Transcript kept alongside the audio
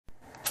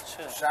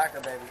shit.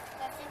 Shocker, baby.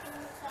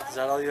 Is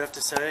that all you have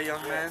to say,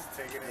 young man?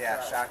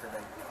 Yeah, shocker,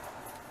 baby.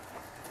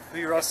 Who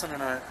you wrestling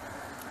tonight?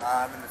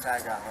 I'm in the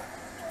tag gauntlet.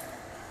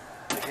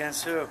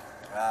 Against who?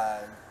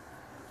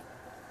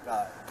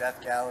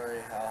 Death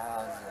Gallery,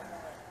 Hellhounds,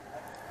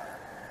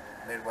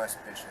 and Midwest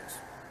Bitches.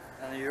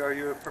 And are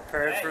you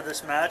prepared for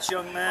this match,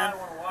 young man?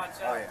 Oh,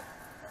 yeah.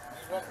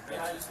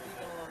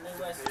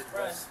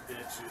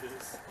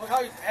 Look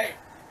how you, hey,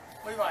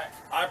 Levi.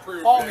 I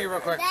approve. Follow me real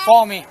quick.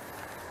 Follow me.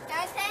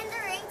 Guys, stand in the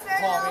ring for a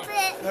Follow little me.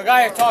 bit. The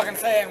guy is talking,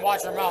 saying,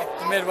 watch your mouth.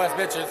 The Midwest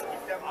bitches.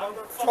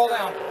 Scroll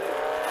down.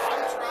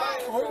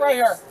 Right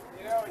here.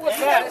 What's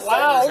that?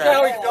 Wow, look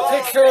how he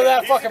takes care of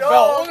that fucking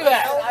belt. Look at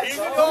that.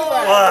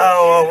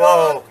 Whoa,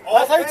 whoa, whoa.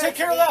 That's how you take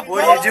care of that belt.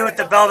 What do you do with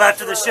the belt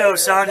after the show,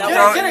 son? Get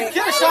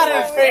a shot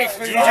in his face.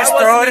 Do you just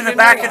throw it in the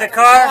back of the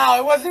car? Wow,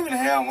 it wasn't even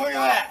him. Look at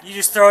that. You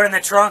just throw it in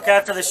the trunk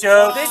after the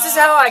show? This is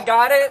how I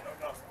got it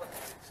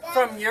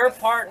from your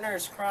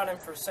partner's Chronic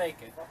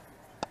Forsaken.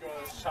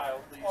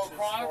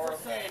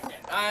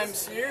 I'm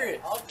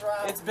serious.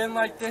 It's been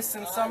like this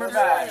since Summer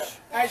Bash.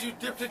 As you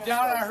dipped it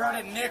down, I heard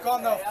it nick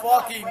on the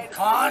fucking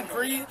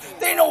concrete.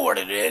 They know what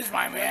it is,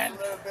 my man.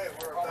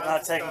 We're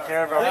not taking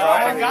care of our I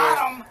property.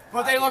 got them,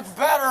 but they look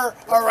better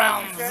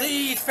around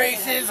these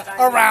faces,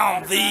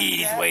 around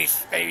these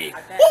waists, baby.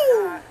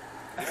 Woo!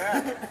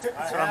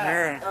 That's what I'm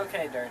hearing.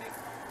 Okay, Dirty.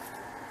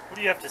 What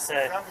do you have to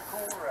say?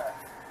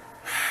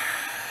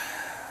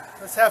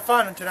 Let's have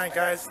fun tonight,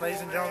 guys,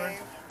 ladies and gentlemen.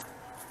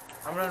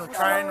 I'm going to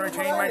try and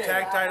retain my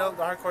tag title,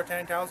 the hardcore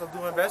tag titles. I'll do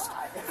my best.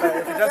 But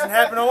if it doesn't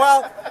happen, oh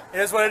well.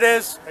 It is what it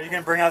is. Are you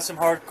going to bring out some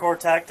hardcore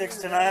tactics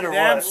tonight, or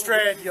Damn what?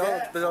 straight, yo.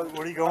 What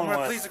are you going I'm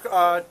gonna with? please,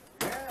 I'll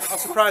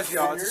surprise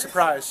y'all. It's a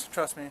surprise.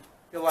 Trust me.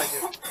 You'll like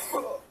it.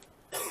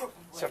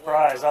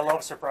 Surprise. I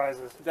love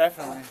surprises.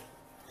 Definitely.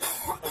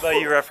 What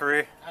about you,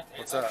 referee?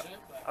 What's up?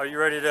 Are you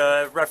ready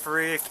to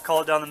referee,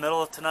 call it down the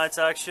middle of tonight's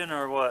action,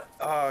 or what?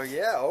 Oh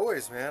yeah,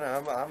 always, man.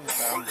 I'm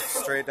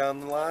straight down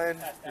the line.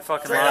 You're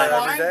fucking Straight lying.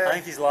 down the every day. I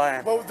think he's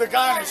lying. But the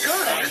guy in his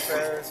shirt ain't.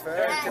 Fair as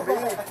fair can be.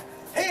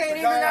 He ain't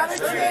even out of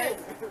shit.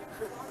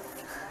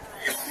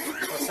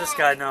 What's this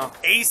guy know?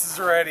 Ace is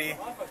ready.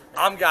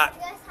 I'm got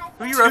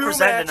Who you Two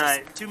represent matches.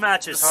 tonight? 2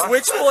 matches, huh?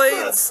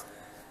 Switchblades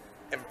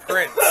and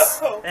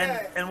Prince.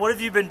 And what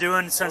have you been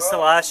doing since the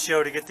last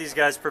show to get these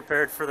guys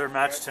prepared for their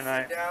match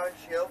tonight?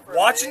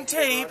 Watching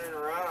tape,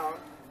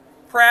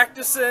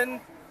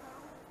 practicing.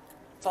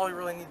 That's all you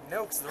really need to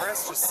know, because the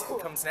rest just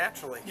comes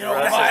naturally. You know,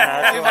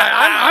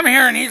 I'm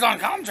hearing he's on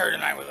commentary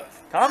tonight with us.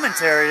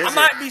 Commentary, is I it?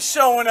 might be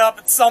showing up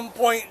at some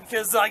point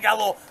because I got a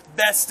little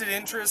vested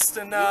interest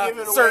in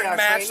certain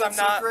matches.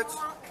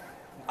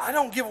 I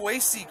don't give away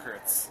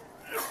secrets.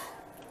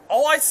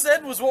 All I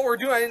said was what we're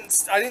doing.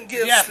 I didn't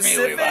get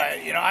specific.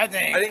 Me, you know, I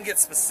didn't get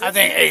specific. I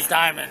think Ace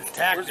Diamond's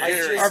tactics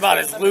are about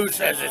as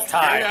loose as his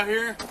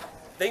tie.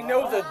 They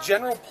know the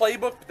general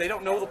playbook, but they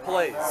don't know the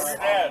plays.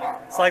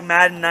 It's like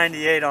Madden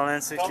 98 on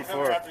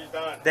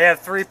N64. They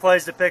have 3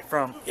 plays to pick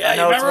from. Yeah, I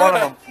know it's one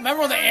of them. Remember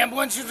when the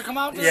ambulance used to come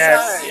out?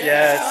 Yes,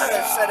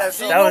 yes.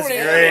 That was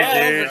great,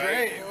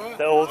 dude.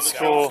 The old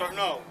school.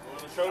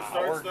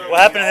 What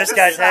happened to this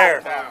guy's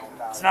hair?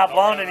 It's not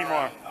blonde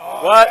anymore.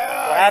 What? What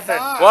happened?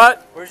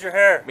 What? Where's your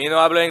hair? Me no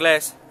hablo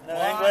inglés. No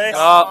English?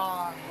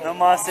 No. No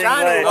más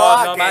English.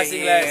 No más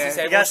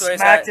inglés. He got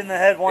smacked in the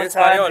head one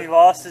time and he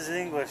lost his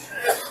English.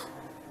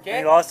 And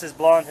he lost his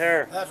blonde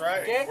hair. That's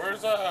right.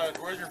 Where's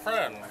your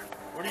friend?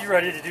 What are you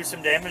ready to do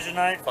some damage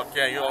tonight? Fuck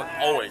yeah, you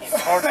always.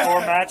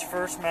 Hardcore match,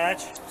 first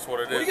match. That's what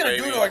it is, What are you gonna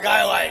baby. do to a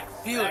guy like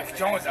Felix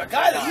Jones? A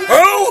guy that you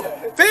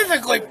can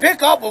physically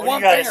pick up with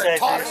one What do you finger gotta say and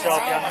for toss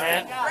yourself, it young around.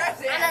 man?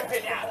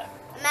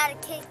 I'm at a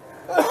kick.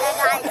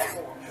 That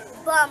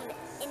guy's bum.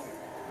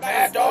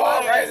 Mad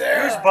Dog right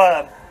there. Who's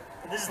Bub?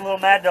 This is little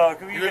Mad Dog.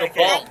 Who are you gonna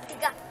kick?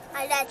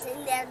 That's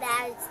in there.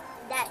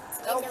 That's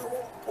in the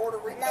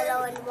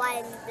yellow and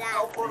white and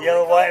black.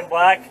 Yellow, white, and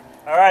black.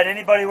 All right,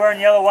 anybody wearing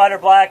yellow, white, or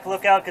black,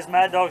 look out, because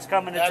Mad Dog's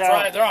coming to That's town.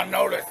 right, they're on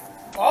notice.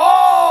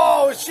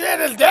 Oh, shit,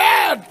 his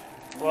dad!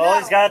 Well,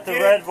 he's got the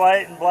red,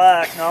 white, and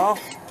black, no?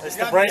 It's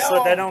the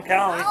bracelet, they don't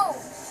count.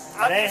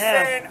 It ain't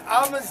him.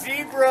 I'm a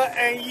zebra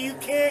and you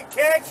can't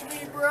catch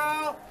me,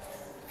 bro.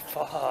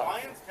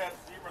 Fuck.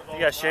 You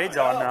got shades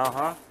on now,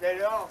 huh? They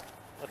don't.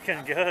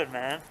 Looking good,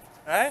 man.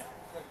 Hey?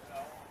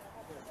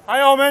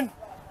 Hi, Omen.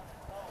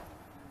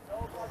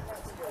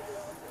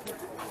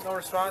 No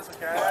response,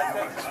 okay. I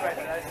think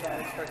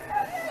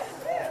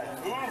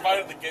Who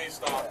invited the gay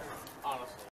stop?